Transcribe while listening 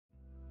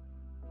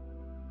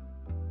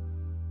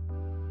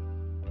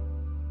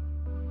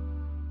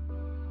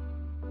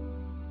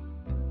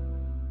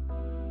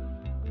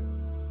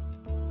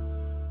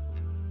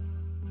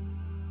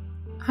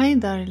Hi,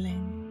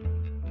 darling.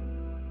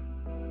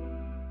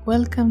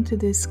 Welcome to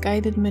this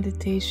guided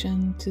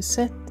meditation to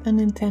set an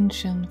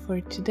intention for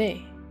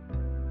today.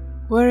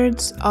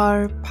 Words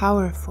are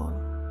powerful,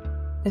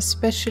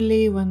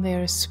 especially when they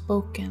are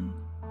spoken,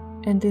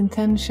 and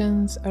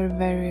intentions are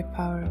very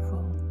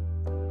powerful.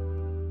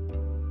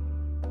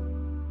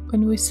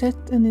 When we set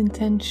an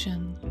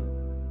intention,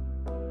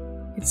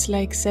 it's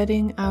like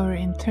setting our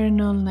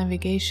internal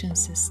navigation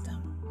system.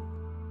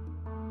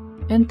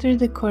 Enter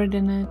the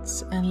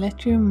coordinates and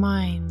let your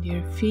mind,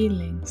 your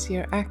feelings,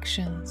 your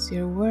actions,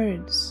 your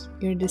words,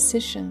 your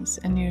decisions,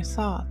 and your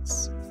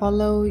thoughts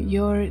follow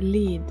your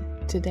lead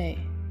today.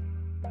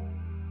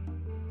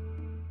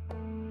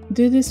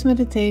 Do this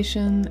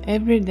meditation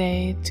every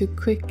day to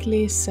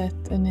quickly set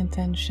an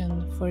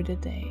intention for the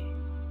day.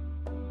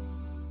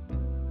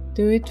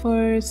 Do it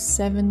for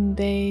 7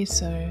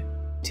 days or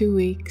 2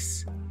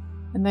 weeks,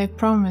 and I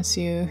promise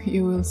you,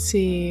 you will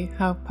see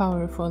how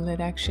powerful it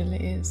actually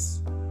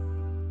is.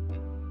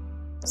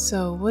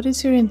 So, what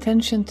is your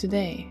intention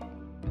today?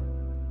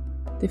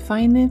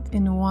 Define it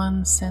in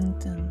one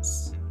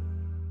sentence.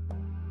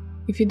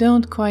 If you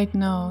don't quite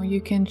know,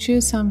 you can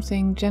choose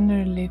something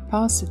generally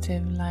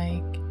positive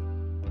like,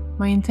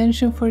 my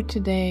intention for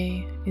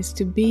today is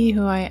to be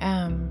who I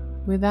am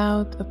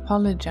without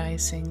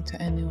apologizing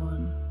to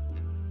anyone.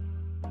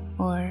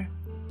 Or,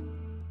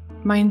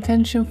 my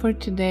intention for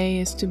today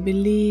is to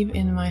believe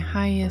in my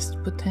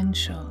highest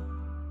potential.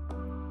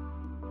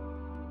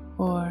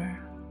 Or,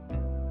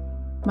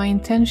 my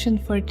intention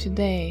for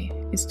today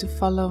is to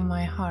follow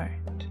my heart.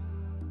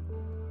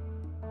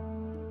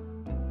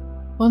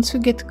 Once we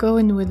get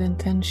going with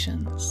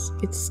intentions,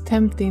 it's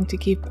tempting to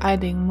keep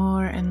adding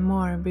more and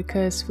more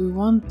because we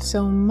want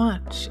so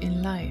much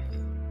in life.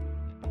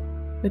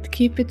 But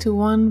keep it to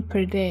one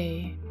per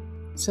day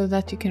so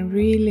that you can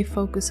really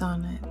focus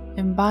on it,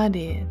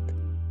 embody it,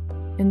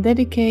 and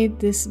dedicate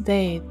this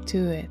day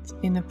to it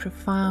in a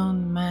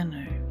profound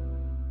manner.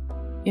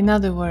 In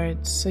other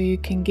words, so you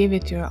can give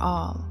it your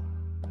all.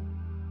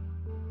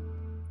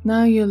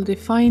 Now you'll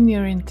define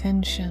your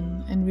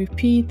intention and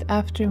repeat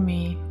after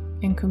me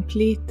and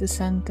complete the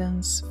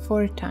sentence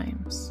 4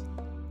 times.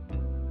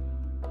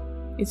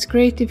 It's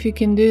great if you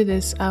can do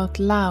this out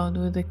loud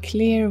with a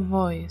clear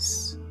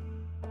voice,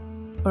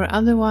 or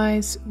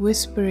otherwise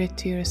whisper it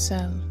to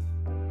yourself,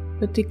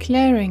 but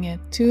declaring it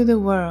to the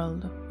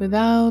world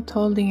without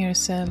holding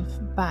yourself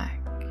back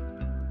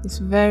is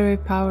very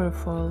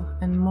powerful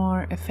and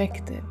more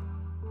effective.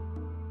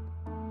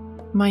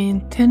 My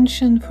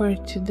intention for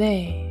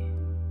today .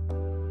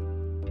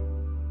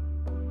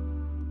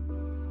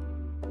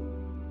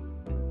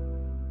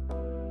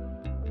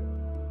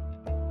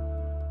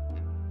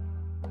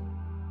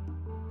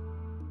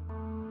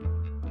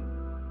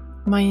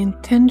 My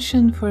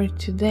intention for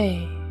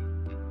today .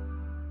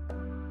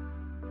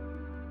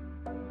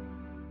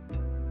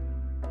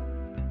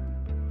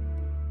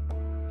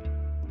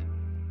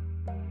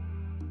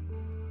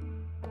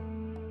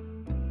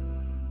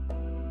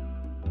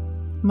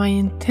 My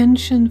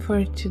intention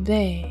for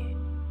today .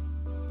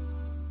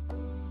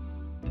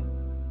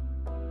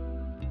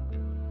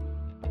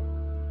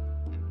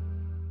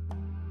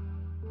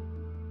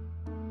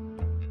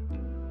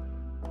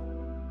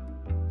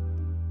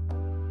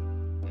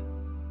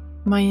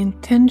 My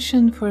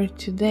intention for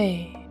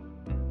today .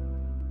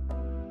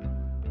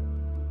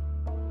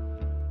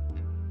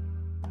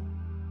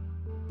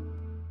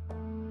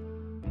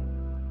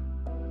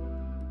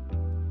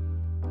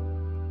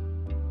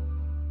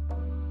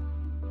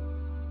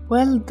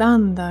 Well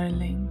done,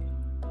 darling.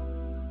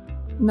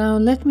 Now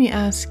let me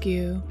ask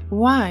you,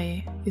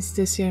 why is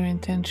this your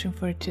intention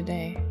for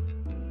today?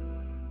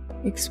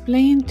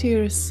 Explain to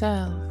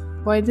yourself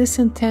why this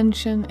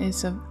intention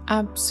is of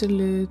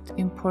absolute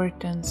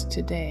importance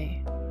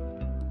today,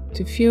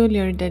 to fuel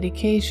your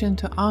dedication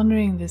to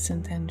honoring this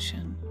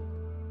intention.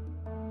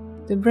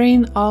 The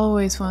brain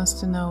always wants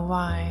to know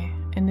why,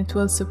 and it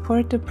will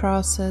support the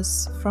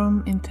process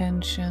from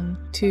intention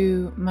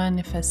to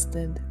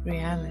manifested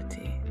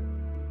reality.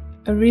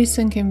 A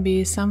reason can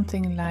be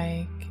something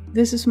like,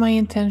 this is my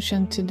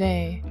intention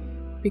today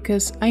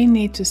because I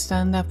need to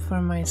stand up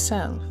for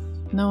myself.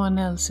 No one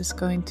else is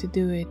going to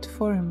do it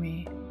for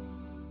me.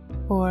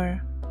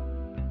 Or,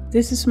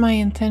 this is my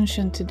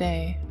intention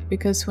today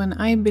because when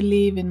I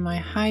believe in my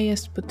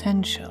highest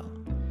potential,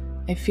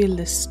 I feel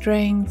the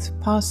strength,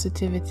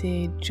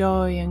 positivity,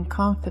 joy, and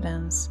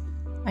confidence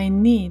I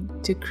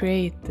need to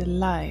create the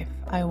life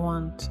I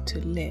want to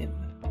live.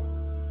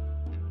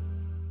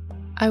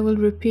 I will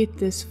repeat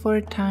this 4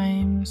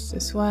 times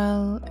as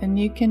well, and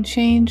you can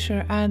change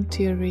or add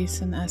to your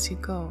reason as you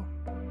go.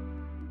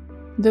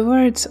 The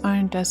words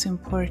aren't as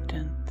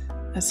important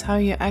as how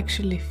you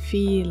actually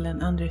feel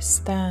and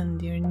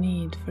understand your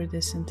need for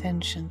this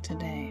intention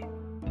today.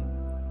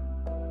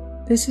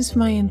 This is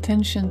my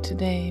intention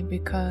today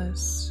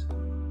because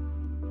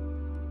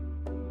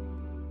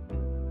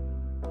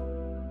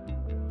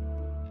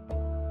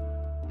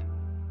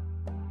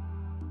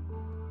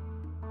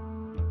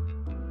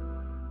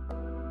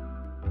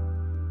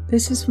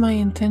This is my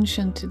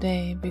intention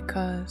today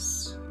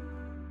because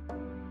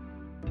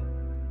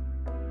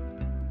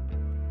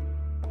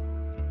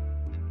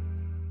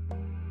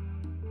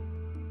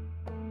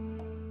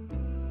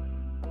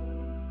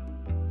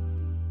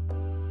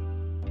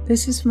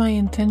this is my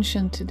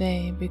intention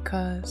today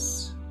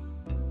because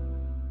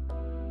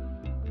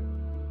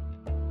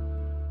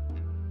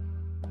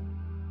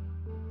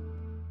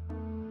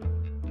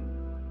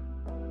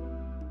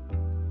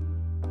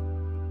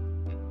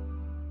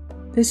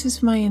this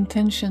is my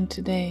intention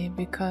today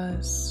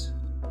because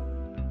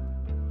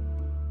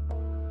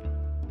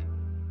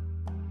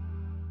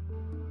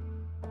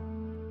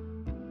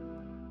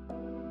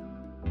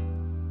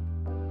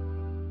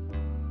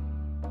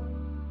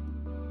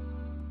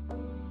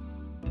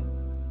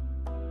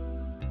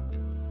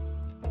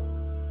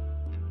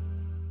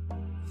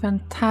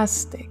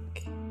fantastic.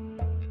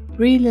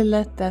 Really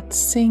let that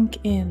sink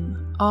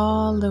in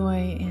all the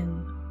way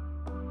in.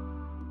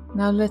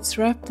 Now let's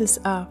wrap this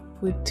up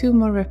with 2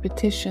 more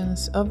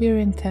repetitions of your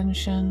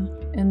intention,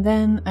 and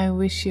then I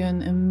wish you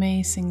an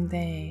amazing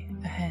day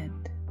ahead.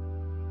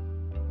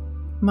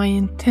 My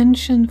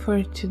intention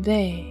for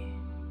today .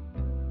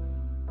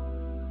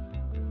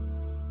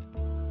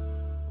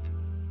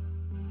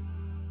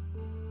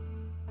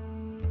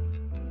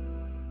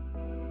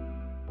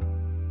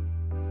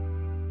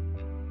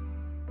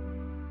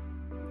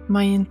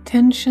 My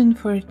intention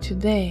for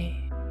today .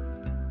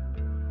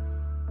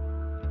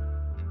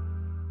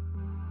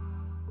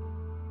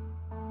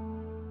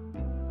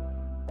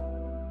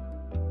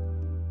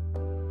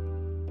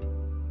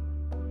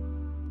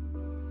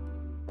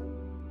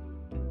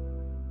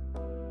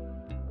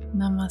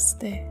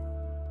 Namaste.